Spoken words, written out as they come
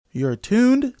You're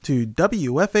tuned to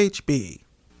WFHB.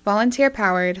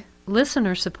 Volunteer-powered,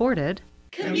 listener-supported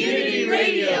community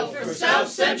radio for South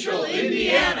Central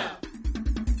Indiana.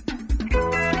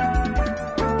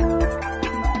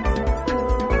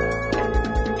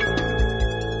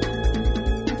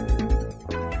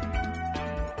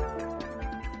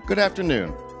 Good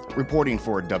afternoon. Reporting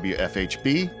for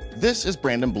WFHB, this is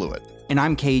Brandon Blewett. And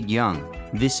I'm Cade Young.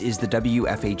 This is the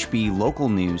WFHB local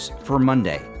news for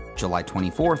Monday, July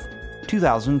 24th,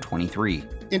 2023.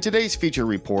 In today's feature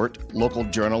report, local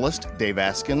journalist Dave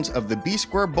Askins of the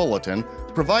B-Square Bulletin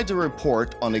provides a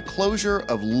report on a closure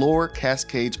of Lower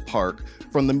Cascades Park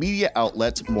from the media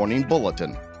outlet's Morning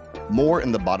Bulletin. More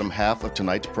in the bottom half of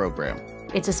tonight's program.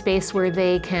 It's a space where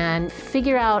they can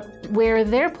figure out where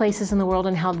their place is in the world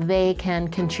and how they can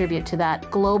contribute to that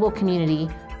global community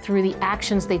through the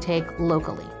actions they take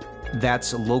locally.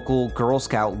 That's local Girl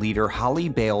Scout leader Holly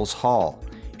Bales Hall.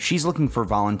 She's looking for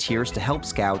volunteers to help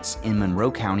Scouts in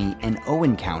Monroe County and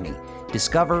Owen County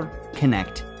discover,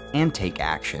 connect, and take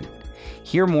action.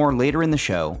 Hear more later in the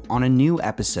show on a new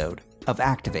episode of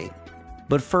Activate.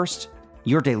 But first,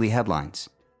 your daily headlines.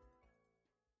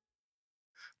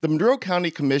 The Monroe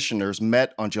County Commissioners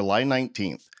met on July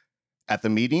 19th. At the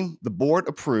meeting, the board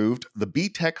approved the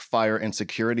B-Tech Fire and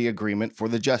Security Agreement for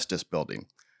the Justice Building.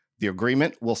 The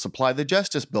agreement will supply the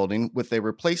Justice Building with a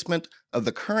replacement of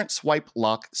the current swipe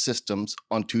lock systems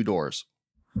on 2 doors.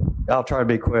 I'll try to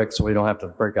be quick so we don't have to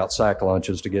break out sack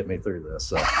lunches to get me through this.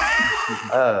 So.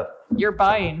 You're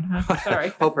buying, huh? Sorry.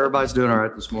 Hope everybody's doing all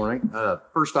right this morning.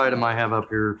 First item I have up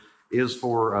here is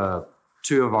for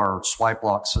 2 of our swipe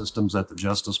lock systems at the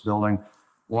Justice Building.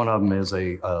 One of them is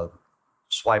a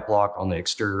swipe lock on the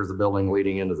exterior of the building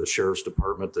leading into the Sheriff's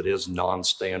Department that is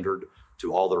non-standard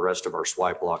to all the rest of our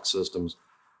swipe lock systems.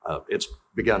 It's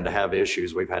begun to have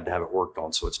issues. We've had to have it worked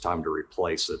on, so it's time to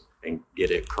replace it and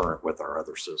get it current with our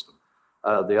other system.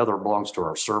 The other belongs to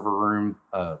our server room.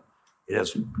 It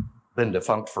has been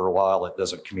defunct for a while. It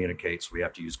doesn't communicate, so we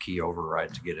have to use key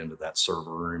override to get into that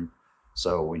server room.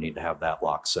 So we need to have that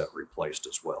lock set replaced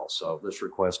as well. So this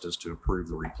request is to approve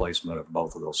the replacement of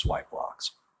both of those swipe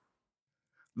locks.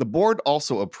 The board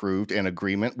also approved an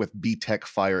agreement with B-Tech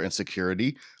Fire and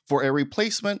Security for a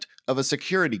replacement of a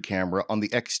security camera on the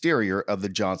exterior of the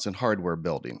Johnson Hardware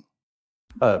Building.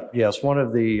 Yes, one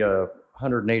of the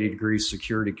 180-degree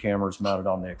security cameras mounted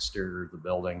on the exterior of the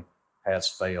building has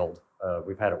failed.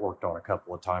 We've had it worked on a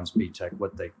couple of times. B-Tech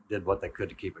what they could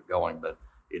to keep it going, but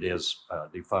it is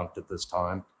defunct at this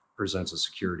time, presents a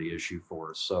security issue for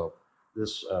us. So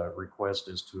this request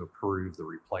is to approve the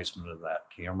replacement of that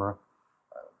camera.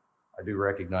 I do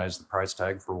recognize the price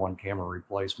tag for one camera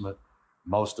replacement.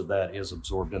 Most of that is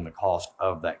absorbed in the cost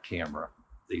of that camera.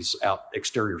 These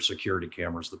exterior security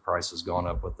cameras, the price has gone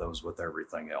up with those with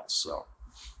everything else. So,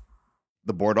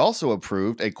 the board also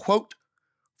approved a quote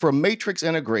for matrix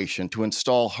integration to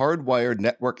install hardwired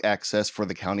network access for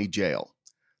the county jail.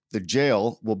 The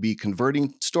jail will be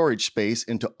converting storage space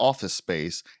into office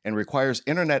space and requires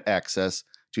internet access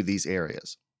to these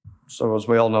areas. So as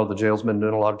we all know, the jail's been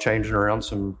doing a lot of changing around,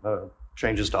 some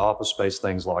changes to office space,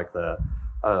 things like that.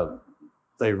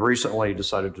 They recently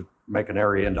decided to make an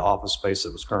area into office space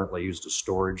that was currently used as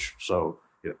storage. So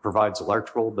it provides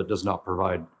electrical, but does not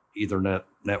provide Ethernet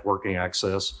networking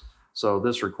access. So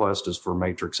this request is for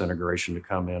matrix integration to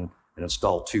come in and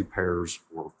install 2 pairs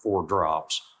or 4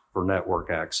 drops for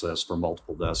network access for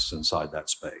multiple desks inside that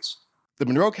space. The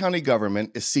Monroe County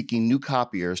government is seeking new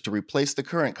copiers to replace the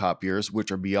current copiers, which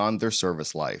are beyond their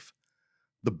service life.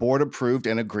 The board approved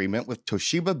an agreement with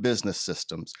Toshiba Business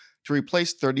Systems to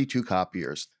replace 32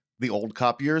 copiers. The old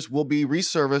copiers will be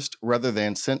reserviced rather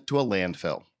than sent to a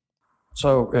landfill.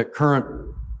 So at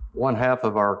current, one half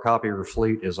of our copier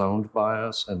fleet is owned by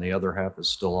us and the other half is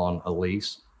still on a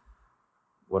lease.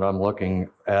 What I'm looking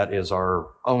at is our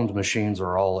owned machines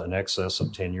are all in excess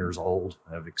of 10 years old,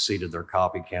 have exceeded their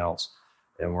copy counts.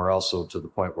 And we're also to the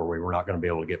point where we were not going to be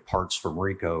able to get parts from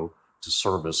Rico to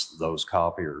service those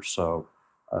copiers. So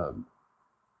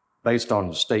based on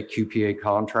the state QPA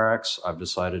contracts, I've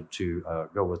decided to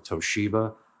go with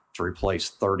Toshiba to replace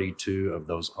 32 of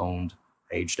those owned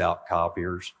aged out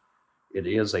copiers. It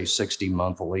is a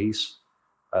 60-month lease.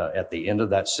 At the end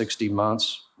of that 60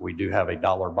 months, we do have $1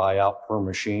 buyout per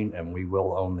machine and we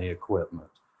will own the equipment.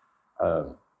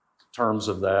 Terms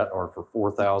of that are for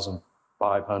 $4,534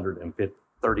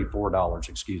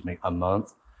 a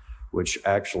month, which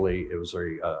actually it was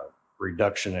a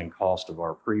reduction in cost of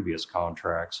our previous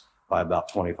contracts by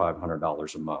about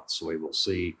 $2,500 a month. So we will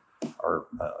see our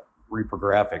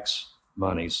reprographics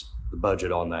monies, the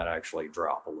budget on that actually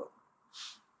drop a little.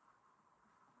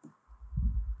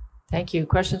 Thank you.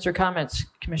 Questions or comments,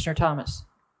 Commissioner Thomas?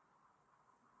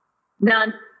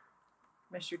 None.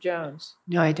 Commissioner Jones?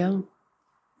 No, I don't.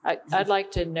 I'd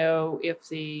like to know if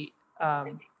the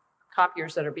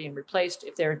copiers that are being replaced,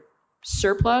 if they're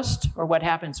surplused, or what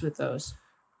happens with those.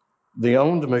 The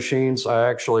owned machines, I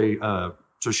actually,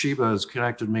 Toshiba has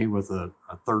connected me with a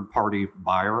third-party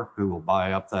buyer who will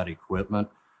buy up that equipment.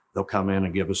 They'll come in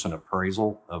and give us an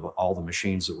appraisal of all the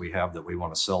machines that we have that we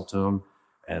want to sell to them,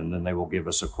 and then they will give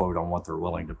us a quote on what they're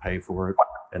willing to pay for it.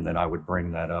 And then I would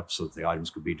bring that up so that the items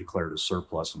could be declared as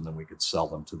surplus, and then we could sell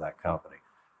them to that company.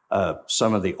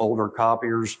 Some of the older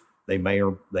copiers, they may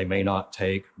or they may not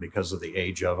take because of the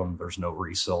age of them. There's no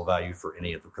resale value for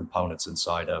any of the components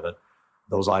inside of it.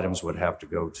 Those items would have to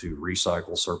go to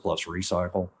recycle, surplus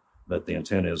recycle. But the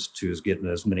intent is getting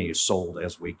as many sold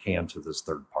as we can to this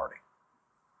third party.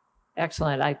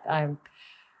 Excellent. I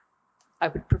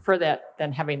would prefer that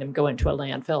than having them go into a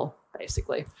landfill,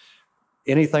 basically.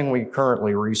 Anything we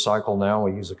currently recycle now,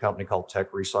 we use a company called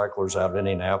Tech Recyclers out of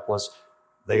Indianapolis.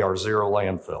 They are zero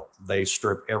landfill. They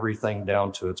strip everything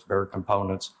down to its bare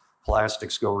components.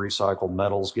 Plastics go recycled,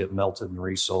 metals get melted and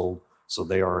resold. So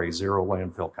they are a zero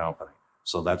landfill company.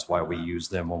 So that's why we use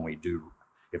them when we do.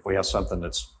 If we have something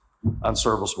that's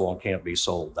unserviceable and can't be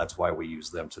sold, that's why we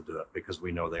use them to do it, because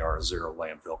we know they are a zero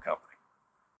landfill company.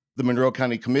 The Monroe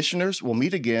County Commissioners will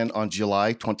meet again on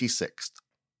July 26th.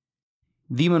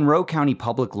 The Monroe County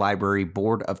Public Library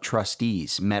Board of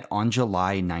Trustees met on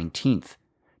July 19th.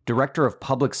 Director of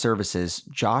Public Services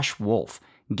Josh Wolf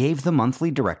gave the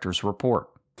monthly director's report.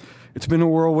 It's been a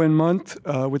whirlwind month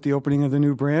with the opening of the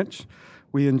new branch.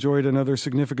 We enjoyed another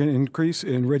significant increase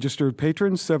in registered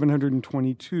patrons,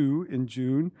 722 in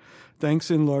June,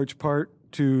 thanks in large part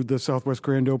to the Southwest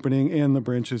Grand opening and the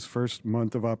branch's first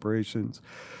month of operations.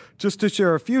 Just to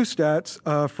share a few stats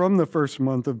from the first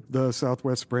month of the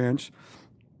Southwest branch,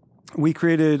 we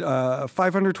created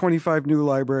 525 new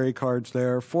library cards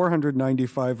there,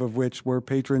 495 of which were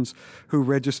patrons who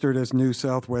registered as new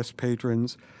Southwest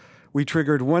patrons. We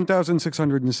triggered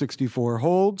 1,664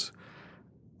 holds.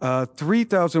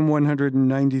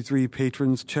 3,193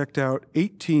 patrons checked out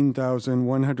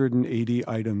 18,180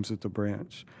 items at the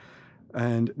branch.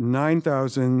 And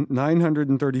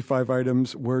 9,935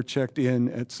 items were checked in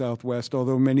at Southwest,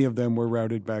 although many of them were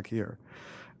routed back here.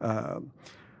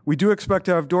 We do expect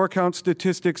to have door count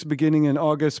statistics beginning in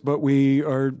August, but we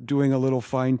are doing a little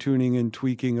fine-tuning and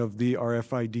tweaking of the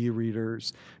RFID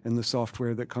readers and the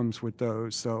software that comes with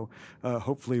those. So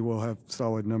hopefully we'll have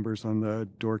solid numbers on the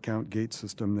door count gate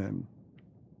system then.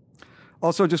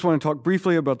 Also, just want to talk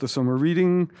briefly about the summer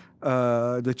reading.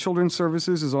 The Children's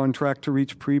Services is on track to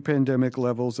reach pre-pandemic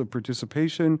levels of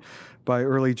participation. By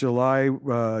early July,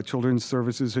 Children's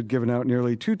Services had given out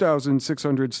nearly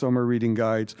 2,600 summer reading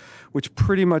guides, which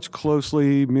pretty much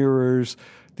closely mirrors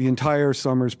the entire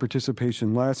summer's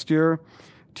participation last year.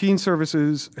 Teen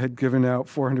Services had given out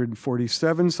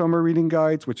 447 summer reading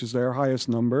guides, which is their highest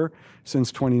number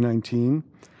since 2019.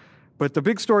 But the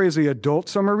big story is the adult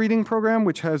summer reading program,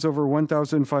 which has over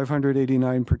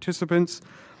 1,589 participants.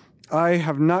 I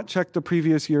have not checked the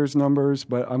previous year's numbers,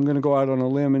 but I'm going to go out on a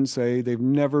limb and say they've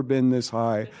never been this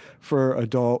high for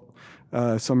adult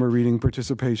summer reading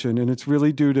participation. And it's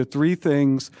really due to three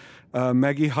things.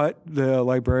 Maggie Hutt, the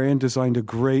librarian, designed a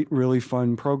great, really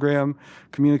fun program.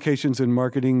 Communications and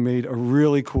Marketing made a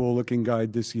really cool looking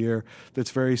guide this year that's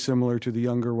very similar to the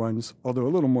younger ones, although a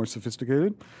little more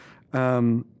sophisticated.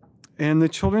 And the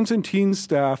children's and teen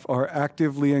staff are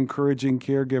actively encouraging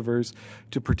caregivers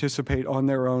to participate on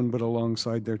their own, but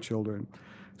alongside their children.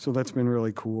 So that's been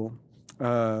really cool.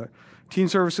 Teen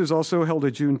Services also held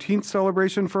a Juneteenth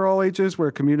celebration for all ages, where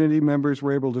community members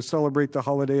were able to celebrate the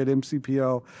holiday at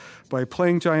MCPL by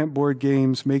playing giant board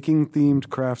games, making themed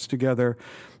crafts together,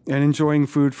 and enjoying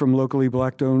food from locally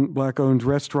Black-owned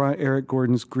restaurant Eric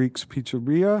Gordon's Greek's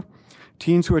Pizzeria.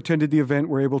 Teens who attended the event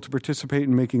were able to participate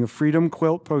in making a Freedom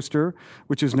Quilt poster,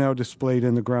 which is now displayed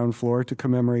in the ground floor to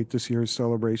commemorate this year's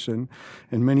celebration.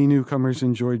 And many newcomers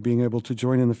enjoyed being able to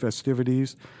join in the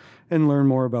festivities and learn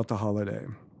more about the holiday.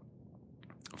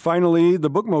 Finally,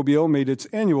 the Bookmobile made its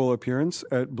annual appearance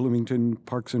at Bloomington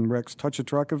Parks and Rec's Touch a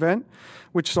Truck event,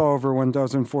 which saw over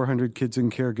 1,400 kids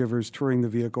and caregivers touring the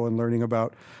vehicle and learning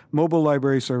about mobile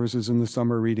library services in the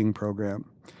summer reading program.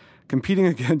 Competing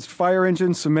against fire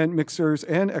engines, cement mixers,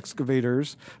 and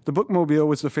excavators, the Bookmobile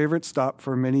was the favorite stop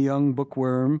for many young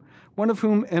bookworm, one of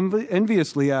whom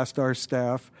enviously asked our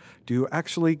staff, "Do you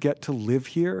actually get to live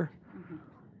here?" Mm-hmm.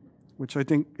 Which I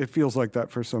think it feels like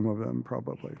that for some of them,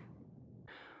 probably.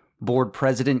 Board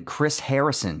President Chris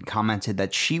Harrison commented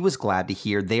that she was glad to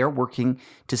hear they are working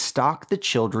to stock the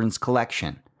children's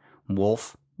collection.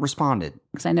 Wolf responded.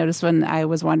 Because I noticed when I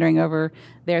was wandering over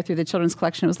there through the children's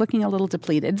collection, it was looking a little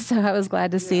depleted. So I was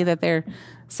glad to see that they're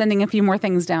sending a few more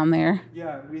things down there.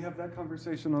 Yeah, we have that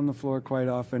conversation on the floor quite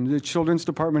often. The children's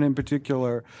department in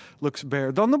particular looks bare.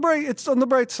 It's on the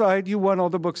bright side. You want all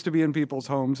the books to be in people's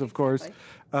homes, of course.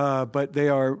 But they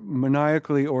are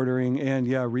maniacally ordering and,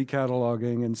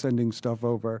 recataloging and sending stuff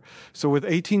over. So with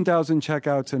 18,000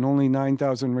 checkouts and only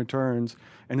 9,000 returns,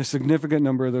 and a significant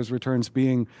number of those returns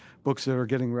being books that are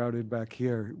getting routed back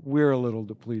here, we're a little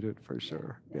depleted for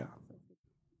sure. Yeah.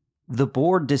 The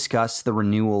board discussed the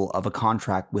renewal of a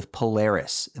contract with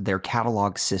Polaris, their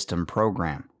catalog system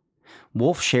program.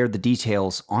 Wolf shared the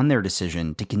details on their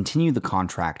decision to continue the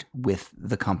contract with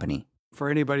the company. For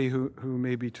anybody who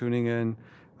may be tuning in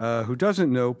who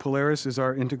doesn't know, Polaris is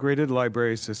our integrated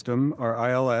library system, our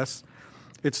ILS.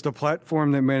 It's the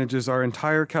platform that manages our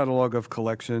entire catalog of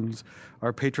collections,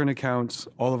 our patron accounts,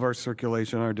 all of our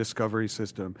circulation, our discovery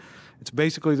system. It's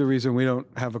basically the reason we don't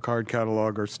have a card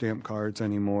catalog or stamp cards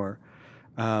anymore.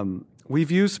 We've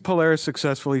used Polaris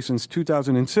successfully since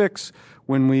 2006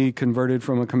 when we converted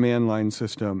from a command line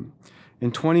system.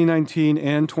 In 2019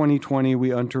 and 2020,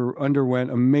 we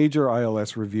underwent a major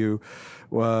ILS review,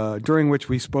 during which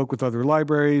we spoke with other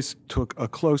libraries, took a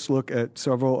close look at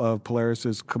several of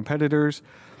Polaris's competitors.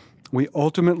 We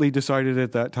ultimately decided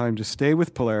at that time to stay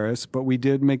with Polaris, but we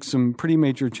did make some pretty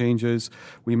major changes.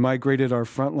 We migrated our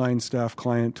frontline staff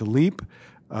client to Leap,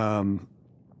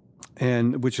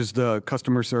 which is the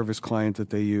customer service client that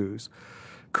they use.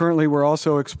 Currently, we're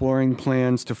also exploring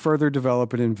plans to further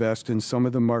develop and invest in some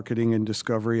of the marketing and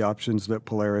discovery options that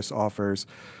Polaris offers,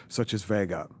 such as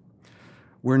Vega.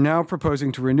 We're now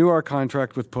proposing to renew our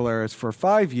contract with Polaris for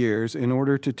 5 years in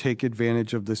order to take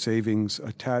advantage of the savings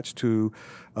attached to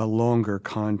a longer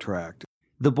contract.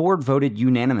 The board voted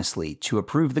unanimously to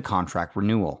approve the contract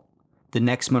renewal. The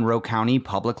next Monroe County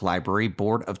Public Library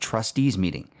Board of Trustees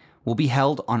meeting will be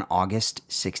held on August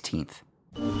 16th.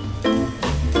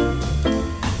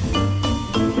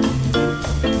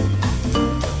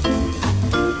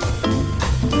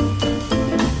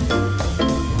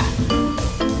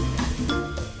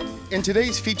 In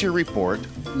today's feature report,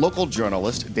 local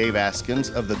journalist Dave Askins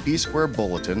of the B Square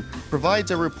Bulletin provides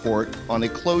a report on a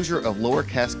closure of Lower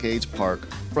Cascades Park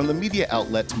from the media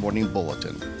outlet's Morning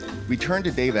Bulletin. Return to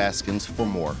Dave Askins for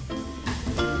more.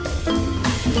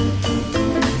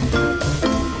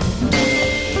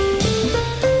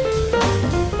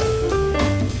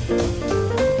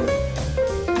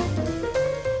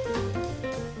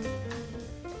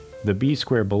 The B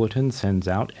Square Bulletin sends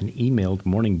out an emailed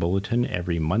morning bulletin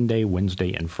every Monday,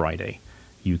 Wednesday, and Friday.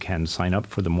 You can sign up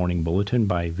for the morning bulletin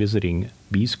by visiting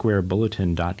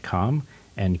bsquarebulletin.com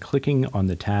and clicking on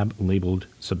the tab labeled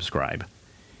Subscribe.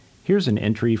 Here's an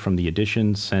entry from the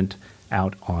edition sent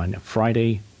out on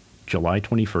Friday, July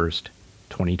 21st,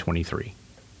 2023.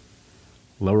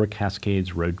 Lower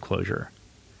Cascades Road Closure.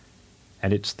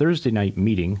 At its Thursday night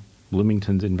meeting,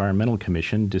 Bloomington's Environmental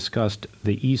Commission discussed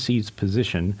the EC's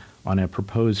position on a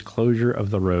proposed closure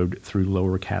of the road through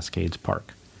Lower Cascades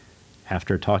Park.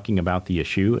 After talking about the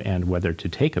issue and whether to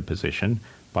take a position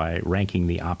by ranking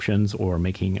the options or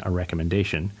making a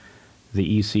recommendation,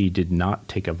 the EC did not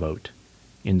take a vote.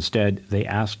 Instead, they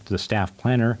asked the staff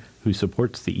planner who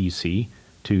supports the EC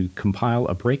to compile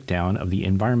a breakdown of the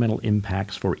environmental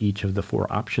impacts for each of the 4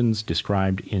 options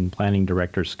described in Planning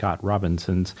Director Scott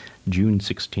Robinson's June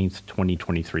 16,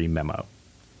 2023 memo.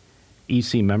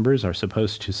 EC members are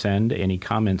supposed to send any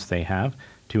comments they have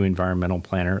to Environmental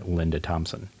Planner Linda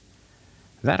Thompson.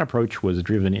 That approach was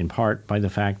driven in part by the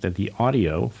fact that the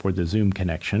audio for the Zoom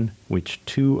connection, which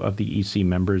 2 of the EC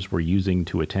members were using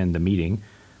to attend the meeting,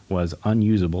 was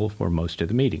unusable for most of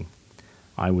the meeting.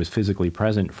 I was physically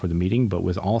present for the meeting, but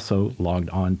was also logged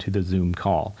on to the Zoom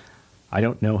call. I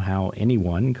don't know how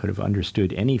anyone could have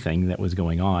understood anything that was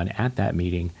going on at that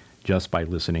meeting just by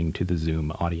listening to the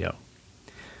Zoom audio.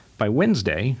 By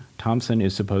Wednesday, Thompson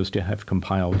is supposed to have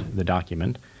compiled the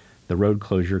document. The road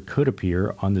closure could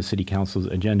appear on the City Council's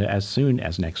agenda as soon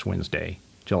as next Wednesday,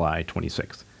 July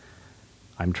 26th.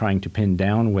 I'm trying to pin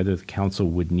down whether the Council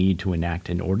would need to enact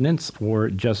an ordinance or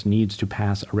just needs to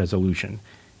pass a resolution.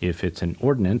 If it's an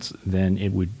ordinance, then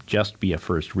it would just be a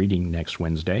first reading next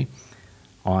Wednesday.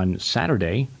 On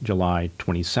Saturday, July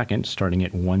 22nd, starting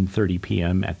at 1:30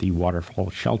 p.m. at the Waterfall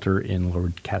Shelter in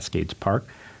Lower Cascades Park,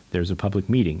 there's a public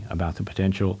meeting about the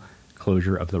potential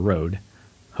closure of the road,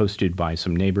 hosted by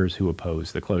some neighbors who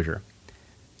oppose the closure.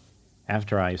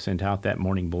 After I sent out that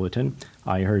morning bulletin,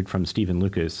 I heard from Stephen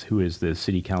Lucas, who is the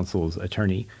City Council's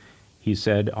attorney. He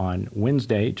said on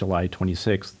Wednesday, July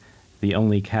 26th, the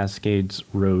only Cascades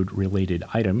Road-related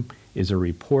item is a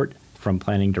report from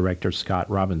Planning Director Scott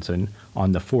Robinson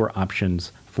on the 4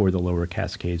 options for the Lower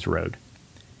Cascades Road.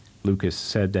 Lucas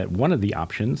said that one of the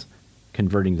options,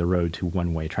 converting the road to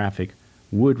one-way traffic,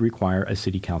 would require a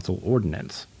city council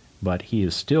ordinance, but he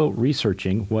is still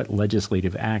researching what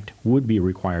legislative act would be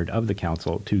required of the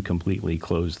council to completely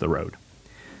close the road.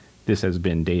 This has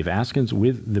been Dave Askins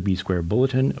with the B-Square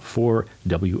Bulletin for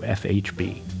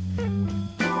WFHB.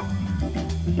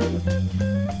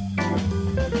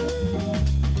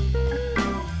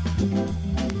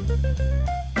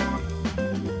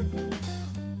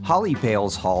 Holly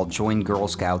Bales Hall joined Girl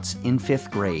Scouts in 5th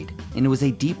grade, and it was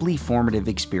a deeply formative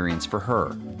experience for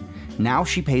her. Now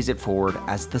she pays it forward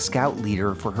as the scout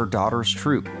leader for her daughter's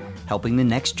troop, helping the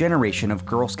next generation of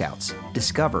Girl Scouts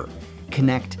discover,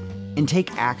 connect, and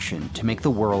take action to make the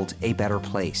world a better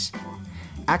place.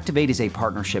 Activate is a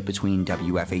partnership between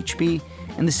WFHB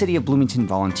and the City of Bloomington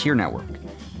Volunteer Network,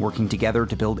 working together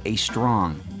to build a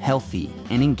strong, healthy,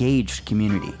 and engaged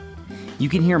community. You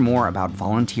can hear more about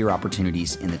volunteer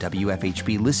opportunities in the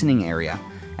WFHB listening area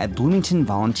at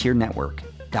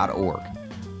bloomingtonvolunteernetwork.org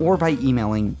or by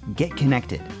emailing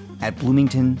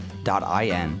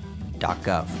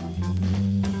getconnected@bloomington.in.gov.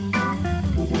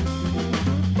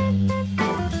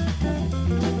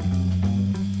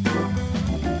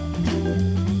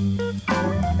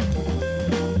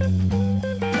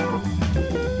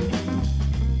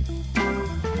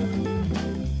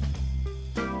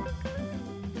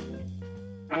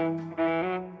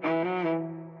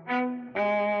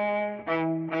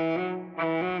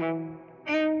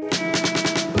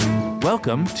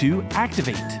 Welcome to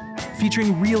Activate,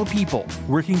 featuring real people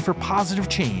working for positive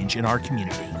change in our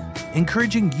community,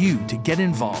 encouraging you to get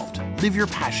involved, live your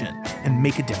passion, and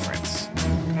make a difference.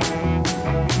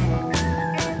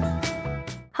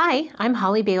 Hi, I'm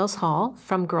Holly Bales Hall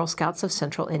from Girl Scouts of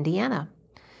Central Indiana.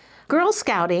 Girl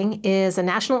Scouting is a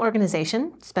national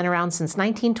organization. It's been around since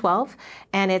 1912,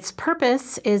 and its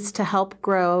purpose is to help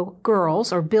grow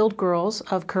girls or build girls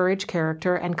of courage,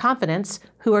 character, and confidence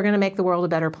who are going to make the world a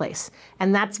better place.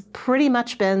 And that's pretty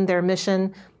much been their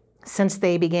mission since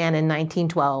they began in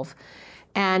 1912,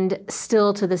 and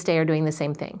still to this day are doing the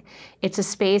same thing. It's a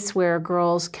space where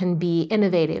girls can be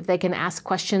innovative. They can ask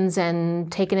questions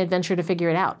and take an adventure to figure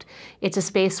it out. It's a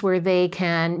space where they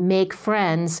can make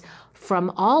friends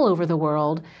from all over the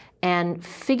world and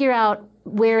figure out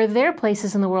where their place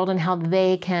is in the world and how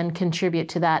they can contribute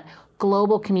to that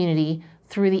global community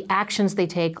through the actions they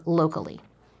take locally.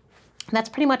 That's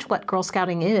pretty much what Girl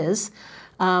Scouting is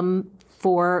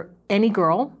for any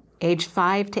girl aged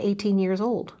 5 to 18 years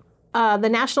old. The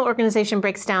national organization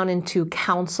breaks down into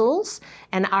councils,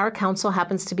 and our council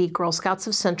happens to be Girl Scouts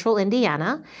of Central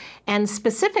Indiana. And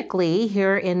specifically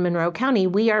here in Monroe County,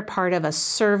 we are part of a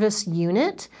service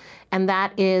unit, and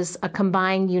that is a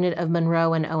combined unit of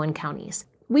Monroe and Owen counties.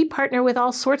 We partner with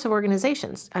all sorts of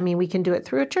organizations. I mean, we can do it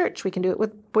through a church. We can do it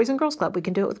with Boys and Girls Club. We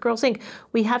can do it with Girls Inc.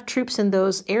 We have troops in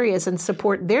those areas and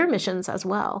support their missions as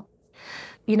well.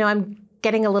 You know, I'm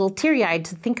getting a little teary-eyed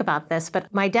to think about this,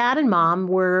 but my dad and mom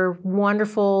were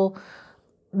wonderful,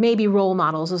 maybe role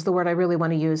models is the word I really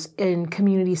want to use, in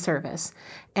community service.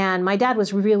 And my dad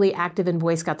was really active in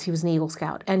Boy Scouts. He was an Eagle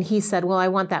Scout. And he said, well, I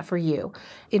want that for you.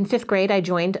 In 5th grade, I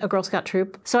joined a Girl Scout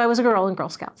troop. So I was a girl in Girl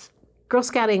Scouts. Girl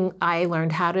Scouting, I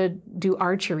learned how to do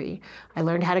archery. I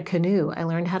learned how to canoe. I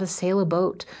learned how to sail a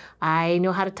boat. I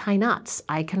know how to tie knots.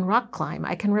 I can rock climb.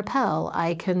 I can rappel.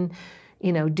 I can,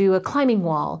 do a climbing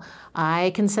wall.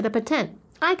 I can set up a tent.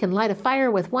 I can light a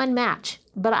fire with one match.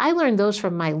 But I learned those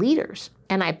from my leaders.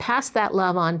 And I passed that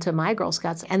love on to my Girl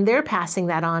Scouts, and they're passing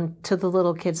that on to the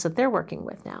little kids that they're working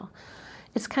with now.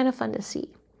 It's kind of fun to see.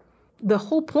 The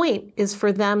whole point is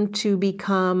for them to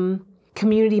become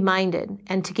community-minded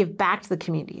and to give back to the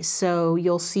community. So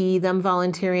you'll see them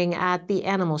volunteering at the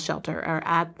animal shelter or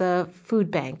at the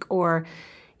food bank, or,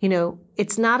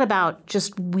 it's not about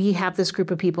just we have this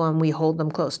group of people and we hold them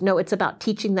close. No, it's about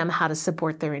teaching them how to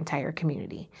support their entire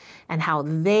community and how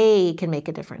they can make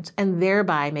a difference and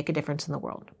thereby make a difference in the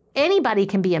world. Anybody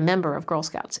can be a member of Girl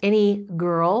Scouts. Any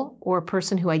girl or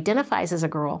person who identifies as a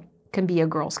girl can be a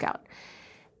Girl Scout.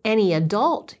 Any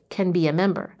adult can be a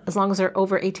member, as long as they're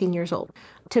over 18 years old.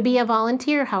 To be a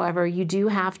volunteer, however, you do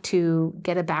have to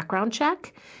get a background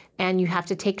check, and you have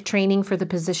to take training for the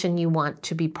position you want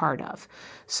to be part of,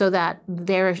 so that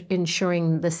they're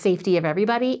ensuring the safety of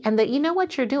everybody and that you know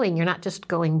what you're doing. You're not just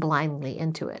going blindly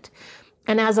into it.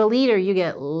 And as a leader, you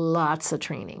get lots of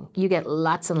training. You get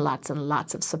lots and lots and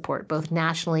lots of support, both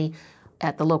nationally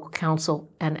at the local council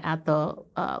and at the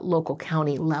local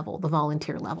county level, the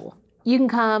volunteer level. You can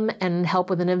come and help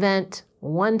with an event,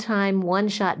 one-time,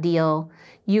 one-shot deal.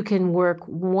 You can work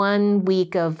 1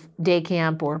 week of day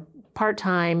camp or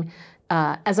part-time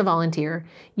as a volunteer.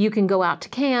 You can go out to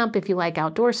camp if you like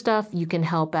outdoor stuff. You can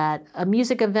help at a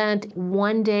music event,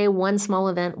 one day, one small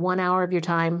event, 1 hour of your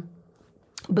time.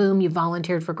 Boom, you've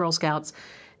volunteered for Girl Scouts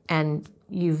and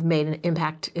you've made an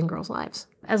impact in girls' lives.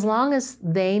 As long as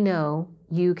they know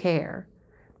you care,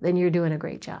 then you're doing a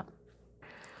great job.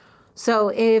 So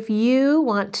if you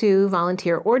want to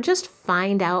volunteer or just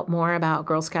find out more about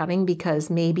Girl Scouting because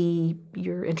maybe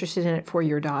you're interested in it for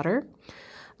your daughter,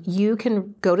 you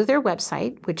can go to their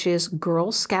website, which is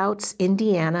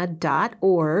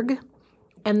girlscoutsindiana.org,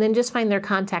 and then just find their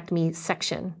Contact Me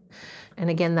section. And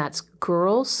again, that's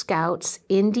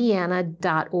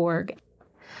girlscoutsindiana.org.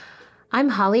 I'm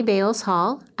Holly Bales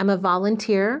Hall. I'm a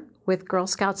volunteer with Girl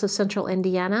Scouts of Central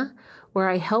Indiana, where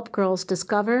I help girls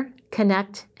discover,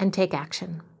 connect, and take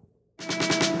action.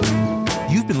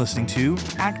 You've been listening to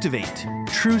Activate,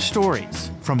 true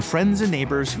stories from friends and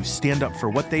neighbors who stand up for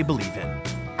what they believe in.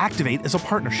 Activate is a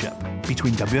partnership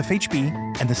between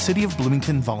WFHB and the City of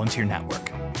Bloomington Volunteer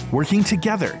Network, working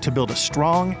together to build a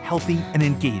strong, healthy, and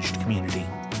engaged community.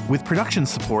 With production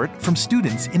support from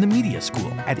students in the media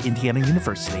school at Indiana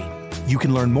University. You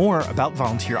can learn more about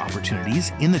volunteer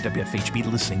opportunities in the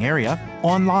WFHB listening area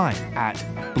online at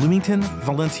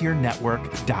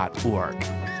bloomingtonvolunteernetwork.org.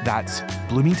 That's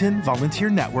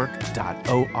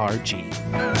bloomingtonvolunteernetwork.org.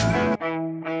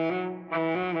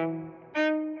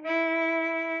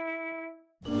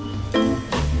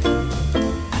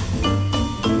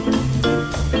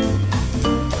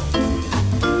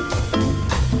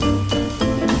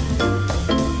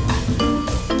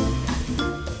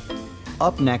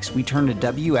 Up next, we turn to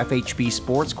WFHB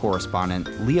sports correspondent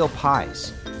Leo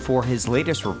Pies for his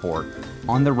latest report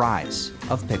on the rise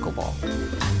of pickleball.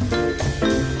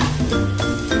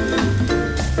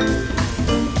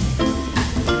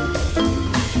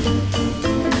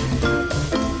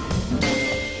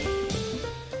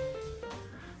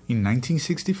 In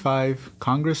 1965,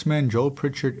 Congressman Joel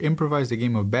Pritchard improvised a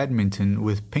game of badminton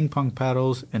with ping pong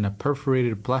paddles and a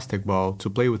perforated plastic ball to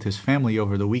play with his family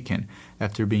over the weekend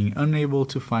after being unable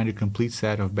to find a complete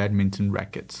set of badminton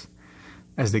rackets.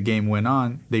 As the game went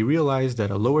on, they realized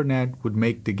that a lower net would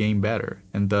make the game better,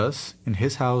 and thus, in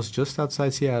his house just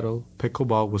outside Seattle,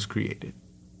 pickleball was created.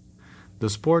 The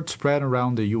sport spread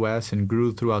around the U.S. and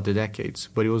grew throughout the decades,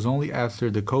 but it was only after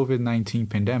the COVID-19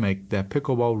 pandemic that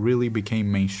pickleball really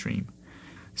became mainstream.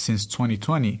 Since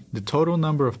 2020, the total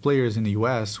number of players in the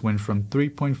U.S. went from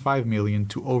 3.5 million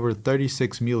to over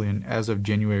 36 million as of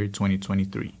January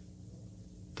 2023.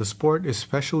 The sport is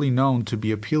especially known to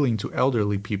be appealing to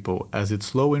elderly people as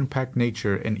its low-impact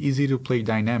nature and easy-to-play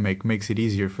dynamic makes it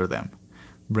easier for them.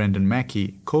 Brendan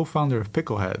Mackey, co-founder of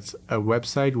Pickleheads, a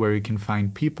website where you can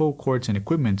find people, courts, and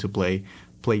equipment to played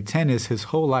tennis his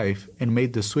whole life and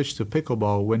made the switch to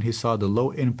pickleball when he saw the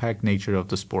low-impact nature of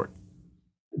the sport.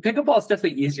 Pickleball is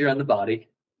definitely easier on the body.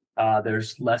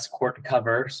 There's less court to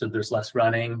cover, so there's less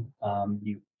running.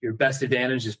 Your best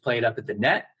advantage is playing up at the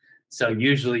net. So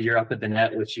usually you're up at the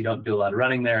net, which you don't do a lot of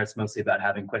running there. It's mostly about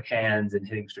having quick hands and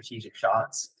hitting strategic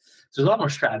shots. So there's a lot more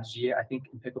strategy, I think,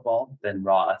 in pickleball than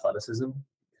raw athleticism.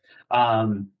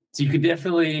 So you could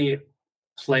definitely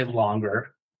play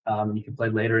longer. You can play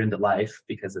later into life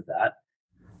because of that.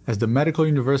 As the Medical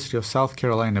University of South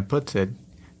Carolina puts it,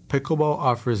 pickleball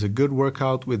offers a good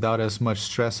workout without as much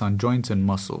stress on joints and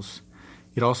muscles.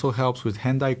 It also helps with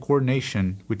hand-eye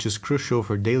coordination, which is crucial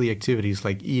for daily activities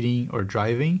like eating or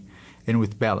driving, and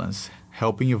with balance,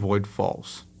 helping avoid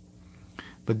falls.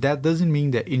 But that doesn't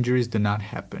mean that injuries do not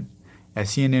happen. As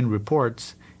CNN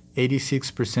reports,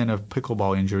 86% of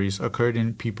pickleball injuries occurred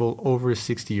in people over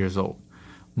 60 years old.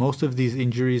 Most of these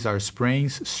injuries are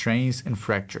sprains, strains, and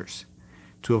fractures.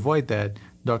 To avoid that,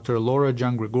 Dr. Laura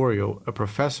Giangregorio, a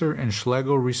professor and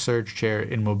Schlegel Research Chair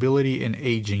in Mobility and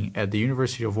Aging at the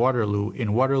University of Waterloo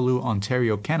in Waterloo,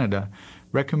 Ontario, Canada,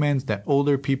 recommends that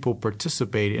older people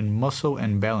participate in muscle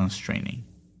and balance training.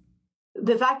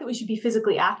 The fact that we should be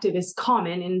physically active is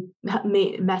common in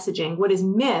messaging. What is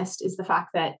missed is the fact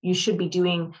that you should be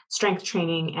doing strength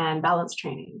training and balance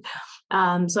training.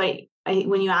 So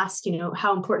when you ask,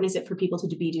 how important is it for people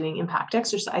to be doing impact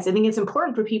exercise? I think it's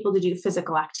important for people to do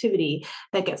physical activity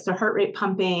that gets their heart rate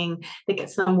pumping, that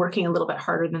gets them working a little bit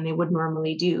harder than they would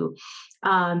normally do.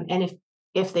 And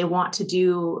if they want to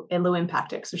do a low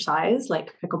impact exercise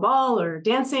like pickleball or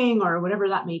dancing or whatever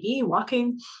that may be,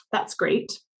 walking, that's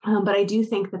great. But I do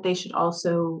think that they should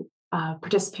also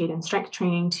participate in strength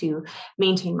training to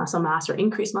maintain muscle mass or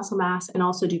increase muscle mass, and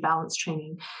also do balance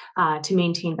training to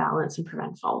maintain balance and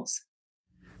prevent falls.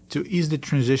 To ease the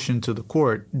transition to the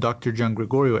court, Dr. John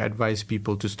Gregorio advised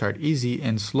people to start easy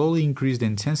and slowly increase the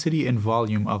intensity and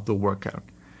volume of the workout.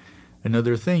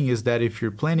 Another thing is that if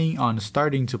you're planning on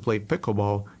starting to play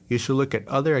pickleball, you should look at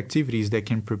other activities that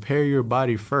can prepare your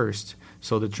body first,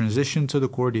 so the transition to the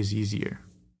court is easier.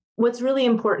 What's really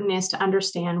important is to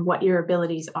understand what your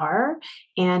abilities are.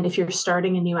 And if you're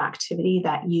starting a new activity,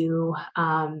 that you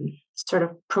sort of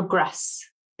progress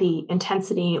the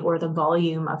intensity or the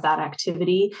volume of that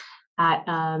activity at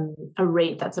a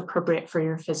rate that's appropriate for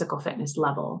your physical fitness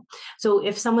level. So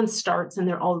if someone starts and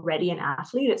they're already an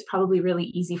athlete, it's probably really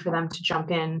easy for them to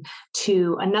jump in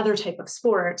to another type of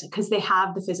sport because they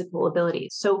have the physical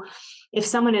abilities. So if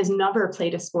someone has never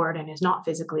played a sport and is not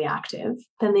physically active,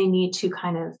 then they need to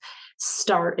kind of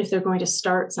start, if they're going to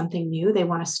start something new, they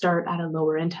want to start at a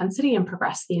lower intensity and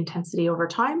progress the intensity over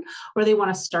time, or they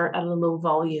want to start at a low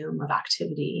volume of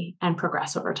activity and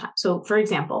progress over time. So for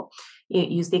example,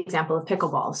 use the example of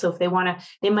pickleball. So if they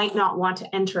might not want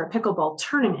to enter a pickleball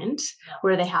tournament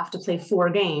where they have to play 4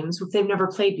 games if they've never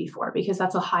played before, because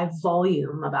that's a high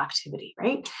volume of activity,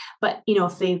 right? But,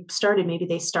 if they started, maybe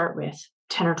they start with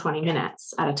 10 or 20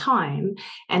 minutes at a time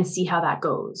and see how that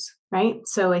goes, right?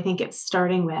 So I think it's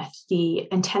starting with the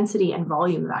intensity and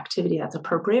volume of activity that's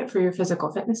appropriate for your physical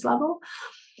fitness level.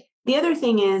 The other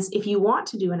thing is, if you want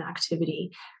to do an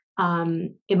activity,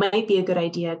 it might be a good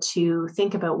idea to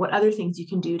think about what other things you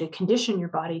can do to condition your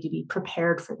body to be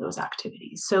prepared for those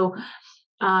activities. So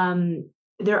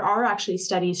there are actually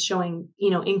studies showing,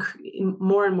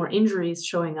 more and more injuries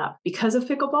showing up because of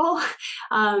pickleball,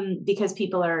 because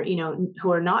people are,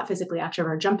 who are not physically active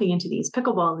are jumping into these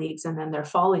pickleball leagues and then they're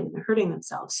falling and they're hurting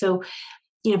themselves. So,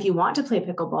 if you want to play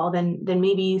pickleball, then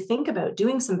maybe you think about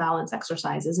doing some balance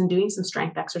exercises and doing some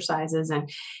strength exercises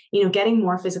and, getting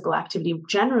more physical activity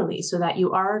generally so that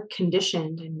you are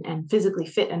conditioned and physically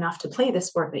fit enough to play the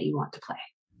sport that you want to play.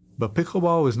 But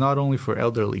pickleball is not only for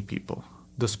elderly people.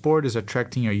 The sport is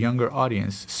attracting a younger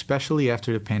audience, especially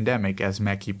after the pandemic, as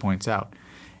Mackie points out.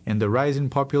 And the rise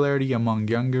in popularity among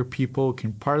younger people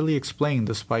can partly explain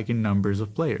the spike in numbers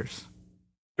of players.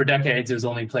 For decades, it was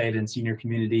only played in senior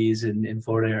communities in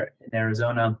Florida and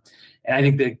Arizona. And I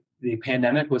think the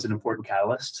pandemic was an important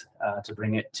catalyst to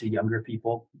bring it to younger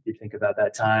people. If you think about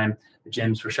that time, the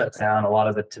gyms were shut down. A lot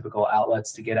of the typical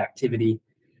outlets to get activity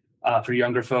for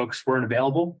younger folks weren't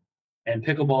available. And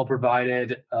pickleball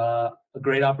provided a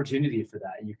great opportunity for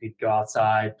that. You could go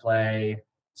outside, play,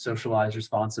 socialize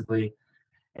responsibly.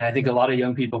 And I think a lot of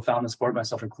young people found the sport,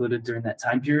 myself included, during that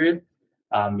time period.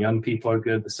 Young people are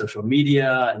good with social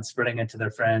media and spreading it to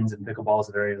their friends. And pickleball is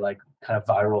a very kind of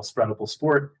viral, spreadable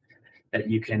sport that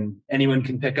anyone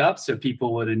can pick up. So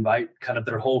people would invite kind of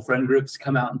their whole friend groups to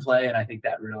come out and play. And I think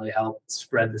that really helped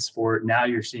spread the sport. Now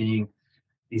you're seeing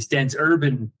these dense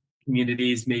urban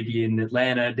communities, maybe in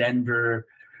Atlanta, Denver,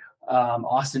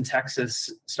 Austin, Texas,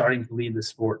 starting to lead the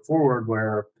sport forward,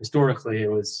 where historically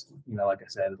it was, like I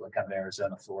said, kind of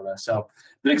Arizona, Florida. So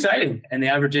it's been exciting. And the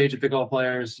average age of pickleball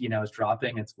players, is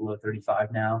dropping. It's below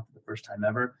 35 now for the first time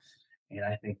ever. And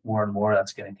I think more and more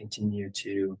that's going to continue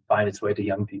to find its way to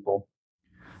young people.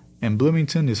 And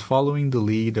Bloomington is following the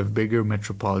lead of bigger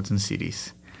metropolitan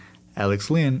cities. Alex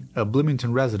Lynn, a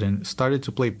Bloomington resident, started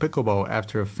to play pickleball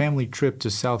after a family trip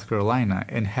to South Carolina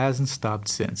and hasn't stopped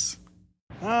since.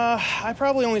 I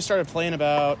probably only started playing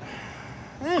about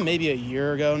maybe a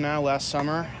year ago now, last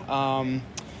summer.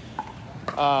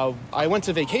 I went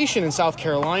to vacation in South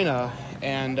Carolina,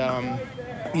 and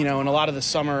in a lot of the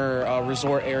summer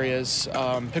resort areas,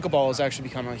 pickleball has actually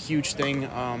become a huge thing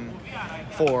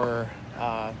for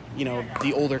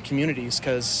the older communities,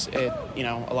 because a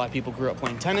lot of people grew up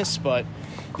playing tennis, but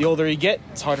the older you get,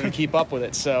 it's harder to keep up with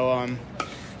it.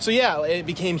 So yeah, it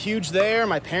became huge there.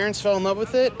 My parents fell in love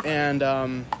with it, and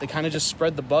they kind of just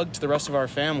spread the bug to the rest of our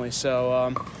family.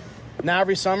 So now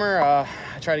every summer, I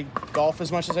try to golf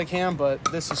as much as I can, but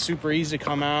this is super easy to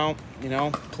come out,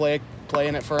 play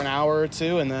in it for an hour or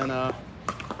two, and then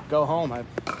go home. I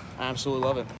absolutely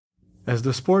love it. As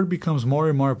the sport becomes more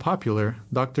and more popular,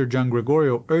 Dr. John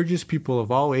Gregorio urges people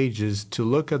of all ages to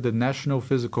look at the National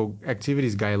Physical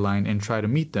Activities Guideline and try to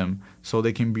meet them so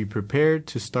they can be prepared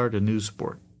to start a new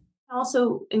sport.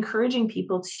 Also encouraging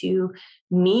people to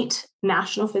meet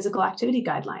national physical activity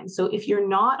guidelines. So if you're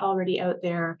not already out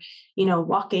there,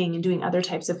 walking and doing other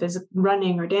types of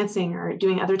running or dancing or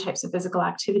doing other types of physical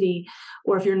activity,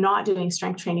 or if you're not doing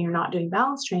strength training or not doing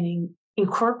balance training,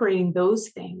 incorporating those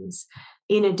things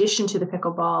in addition to the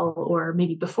pickleball, or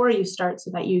maybe before you start,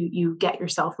 so that you get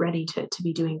yourself ready to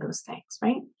be doing those things,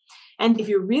 right? And if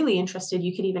you're really interested,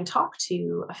 you could even talk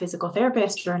to a physical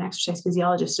therapist or an exercise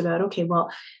physiologist about, okay, well,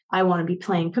 I want to be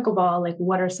playing pickleball. Like,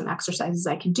 what are some exercises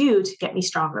I can do to get me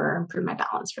stronger, improve my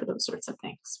balance, for those sorts of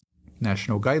things?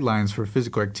 National guidelines for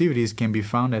physical activities can be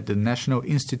found at the National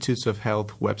Institutes of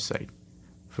Health website.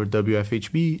 For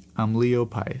WFHB, I'm Leo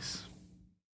Pius.